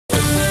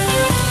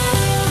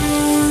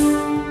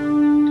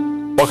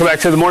Welcome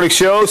back to the morning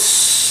show,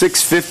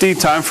 6:50,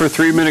 time for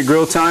 3-minute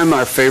grill time,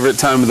 our favorite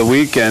time of the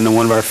week, and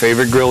one of our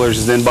favorite grillers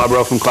is in Bob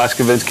Rowe from Classic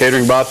Events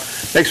Catering. Bob,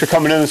 thanks for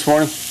coming in this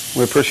morning.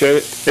 We appreciate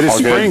it. It is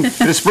spring.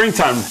 It is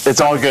springtime.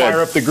 It's all good.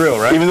 Fire up the grill,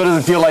 right? Even though it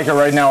doesn't feel like it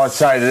right now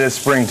outside, it is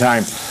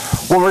springtime.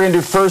 What we're going to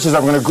do first is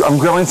I'm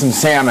grilling some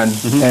salmon,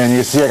 and you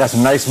can see I got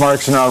some nice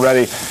marks in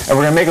already, and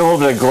we're going to make a little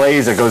bit of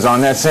glaze that goes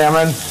on that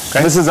salmon.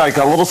 Okay. This is like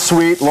a little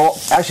sweet,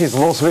 actually it's a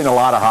little sweet and a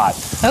lot of hot.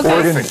 Okay. What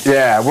we're going to do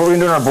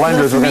in our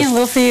blender is a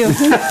little for you.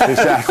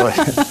 Exactly.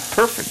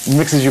 Perfect.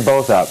 Mixes you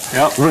both up.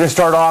 Yep. We're going to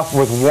start off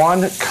with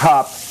 1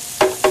 cup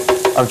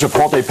of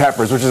chipotle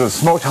peppers, which is a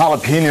smoked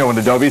jalapeno and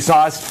adobe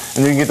sauce,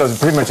 and you can get those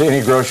pretty much at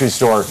any grocery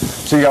store.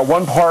 So you got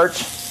 1 part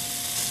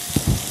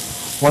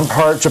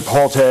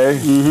chipotle,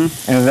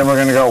 and then we're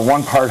going to go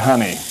 1 part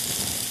honey.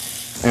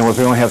 And we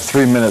only have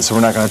 3 minutes, so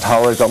we're not going to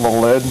tolerate that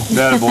little lid.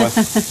 That boy.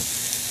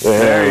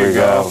 There you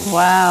go.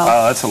 Wow.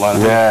 Oh, that's a lot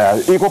of honey.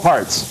 Yeah, equal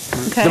parts.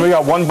 Okay. Then we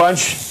got 1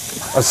 bunch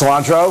of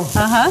cilantro,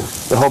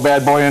 the whole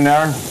bad boy in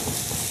there.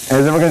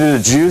 And then we're going to do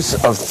the juice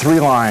of 3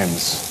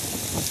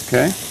 limes.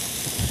 Okay.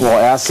 A little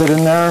acid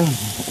in there.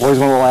 Always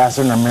want a little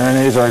acid in our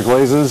marinades or our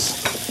glazes.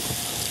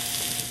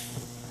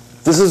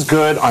 This is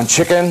good on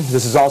chicken.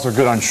 This is also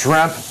good on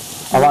shrimp.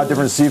 A lot of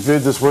different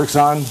seafood this works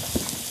on.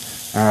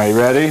 All right,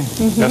 ready?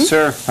 Yes,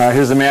 sir. All right,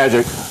 here's the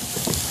magic.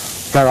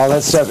 Got all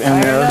that stuff in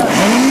there.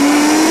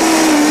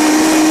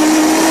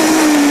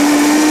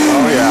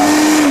 Oh, yeah.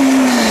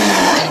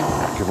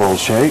 Give a little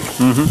shake.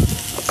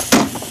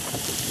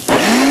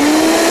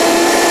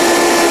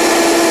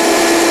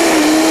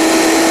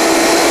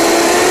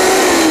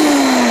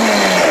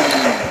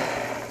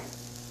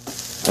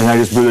 And I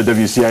just blew the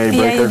WCIA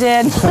breaker.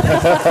 Yeah, you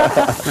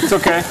did. It's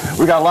okay.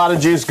 We got a lot of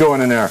juice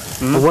going in there.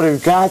 But what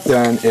we've got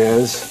then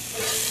is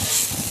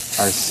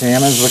our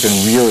salmon's looking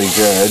really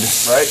good.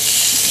 Right.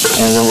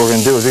 And then what we're going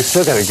to do is we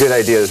still got a good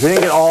idea. We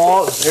didn't get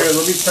all... Here,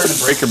 let me turn the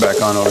breaker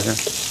back on over here.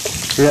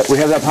 We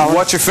have that power?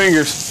 Watch your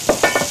fingers.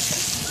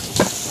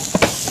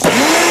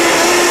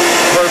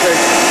 Perfect.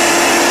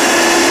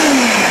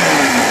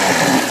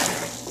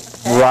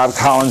 Rob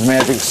Collins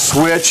magic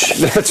switch.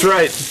 That's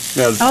right.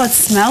 Yeah. Oh, it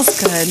smells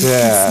good.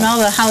 Yeah. You smell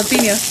the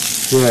jalapeno.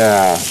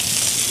 Yeah.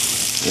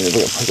 We're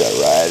going to put that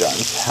right on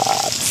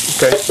top.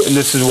 Okay. And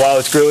this is while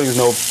it's grilling, there's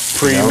no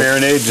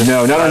pre-marinade?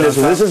 No, not on this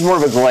one. This is more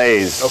of a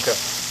glaze. Okay.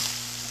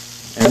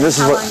 And this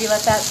is How what... long do you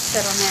let that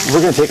sit on there?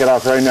 We're going to take it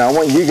off right now. I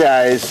want you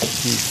guys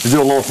to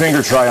do a little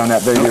finger try on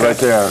that baby right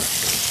there.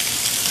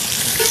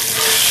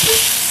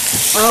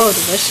 Oh,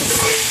 delicious.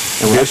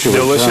 Delicious.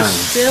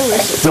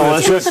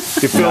 Delicious.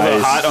 You feel the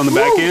hot on the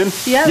back end?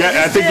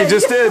 Yeah, I think you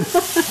just did.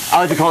 I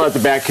like to call that the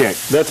back kick.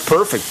 That's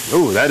perfect.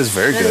 Ooh, that is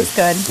very That good. is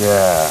good.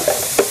 Yeah.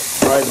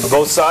 All right,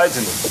 both sides.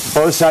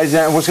 Both sides.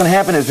 And what's going to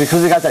happen is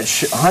because we got that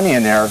honey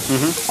in there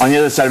on the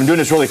other side, I'm doing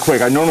this really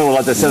quick. I normally will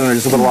let that sit on there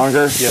just a little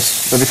longer.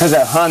 Yes. But because of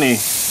that honey,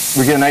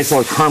 we get a nice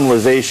little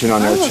caramelization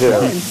on there too.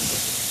 Good.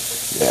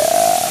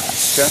 Yeah.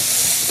 Okay.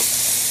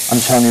 I'm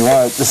telling you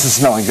what, this is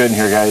smelling good in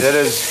here, guys. It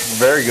is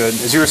very good.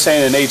 As you were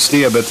saying in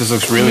HD, I bet this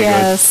looks really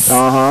Yes. good.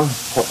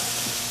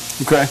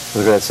 Okay.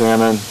 Look at that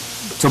salmon.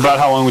 So about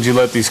how long would you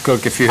let these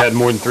cook if you had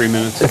more than 3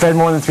 minutes? If I had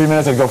more than 3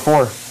 minutes, I'd go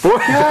 4. 4?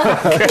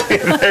 Okay,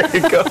 there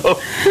you go.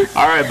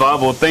 All right, Bob.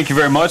 Well, thank you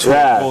very much.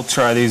 We'll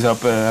try these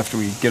up after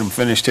we get them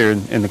finished here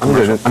in the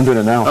commercial. I'm doing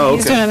it now. Oh, okay.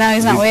 He's doing it now.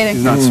 He's not waiting.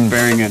 He's not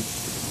sparing it.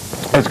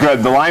 It's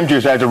good. The lime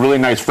juice adds a really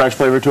nice fresh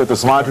flavor to it. The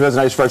cilantro has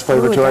a nice fresh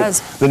flavor Ooh, it to it.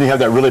 does. Then you have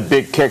that really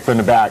big kick from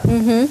the back.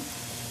 I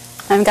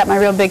haven't got my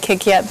real big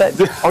kick yet, but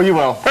Oh, you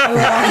will.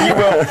 You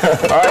will.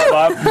 All right,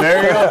 Bob.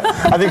 There you go.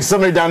 I think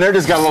somebody down there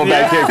just got a little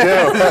bad kick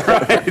too.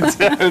 Right.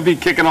 It'll be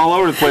kicking all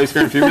over the place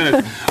here in a few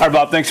minutes. All right,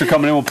 Bob, thanks for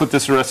coming in. We'll put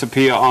this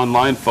recipe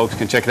online. Folks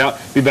can check it out.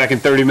 Be back in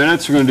 30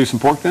 minutes. We're going to do some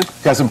pork then?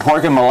 Got some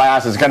pork and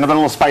molasses. Got another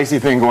little spicy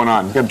thing going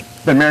on.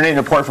 Been marinating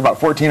the pork for about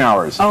 14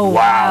 hours. oh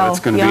wow, It's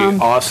going to Yum.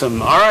 be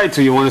awesome. All right,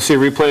 so you want to see a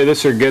replay of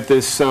this or get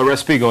this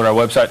recipe, go to our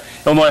website,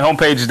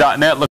 IllinoisHomepage.net.